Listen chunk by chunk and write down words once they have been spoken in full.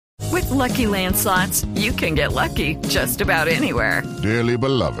Lucky Land Slots, you can get lucky just about anywhere. Dearly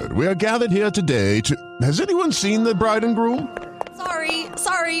beloved, we are gathered here today to... Has anyone seen the bride and groom?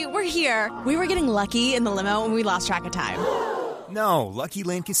 Sorry, we're here. We were getting lucky in the limo and we lost track of time. No, Lucky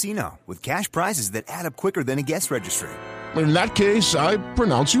Land Casino, with cash prizes that add up quicker than a guest registry. In that case, I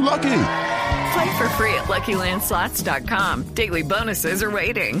pronounce you lucky. Play for free at LuckyLandSlots.com. Daily bonuses are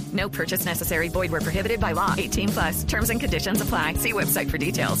waiting. No purchase necessary. Void where prohibited by law. 18+. Terms and conditions apply. See website for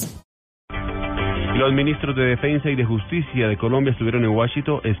details. Los ministros de Defensa y de Justicia de Colombia estuvieron en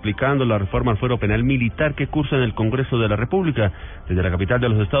Washington explicando la reforma al fuero penal militar que cursa en el Congreso de la República. Desde la capital de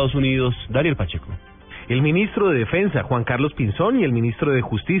los Estados Unidos, Daniel Pacheco. El ministro de Defensa, Juan Carlos Pinzón, y el ministro de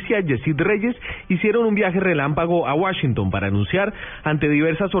Justicia, Yesid Reyes, hicieron un viaje relámpago a Washington para anunciar ante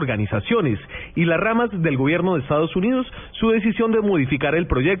diversas organizaciones y las ramas del Gobierno de Estados Unidos su decisión de modificar el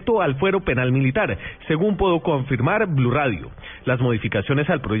proyecto al fuero penal militar, según pudo confirmar Blue Radio. Las modificaciones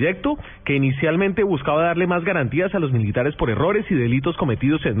al proyecto, que inicialmente buscaba darle más garantías a los militares por errores y delitos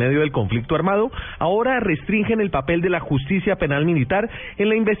cometidos en medio del conflicto armado, ahora restringen el papel de la justicia penal militar en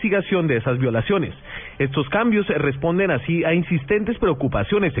la investigación de esas violaciones. Estos cambios responden así a insistentes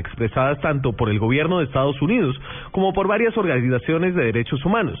preocupaciones expresadas tanto por el gobierno de Estados Unidos como por varias organizaciones de derechos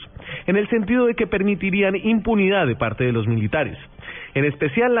humanos, en el sentido de que permitirían impunidad de parte de los militares. En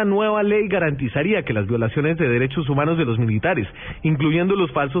especial, la nueva ley garantizaría que las violaciones de derechos humanos de los militares, incluyendo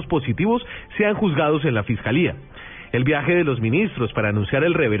los falsos positivos, sean juzgados en la Fiscalía. El viaje de los ministros para anunciar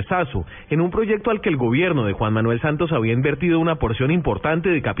el reversazo en un proyecto al que el gobierno de Juan Manuel Santos había invertido una porción importante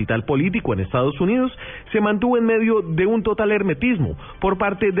de capital político en Estados Unidos se mantuvo en medio de un total hermetismo por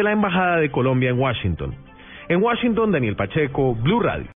parte de la Embajada de Colombia en Washington. En Washington, Daniel Pacheco, Blue Radio.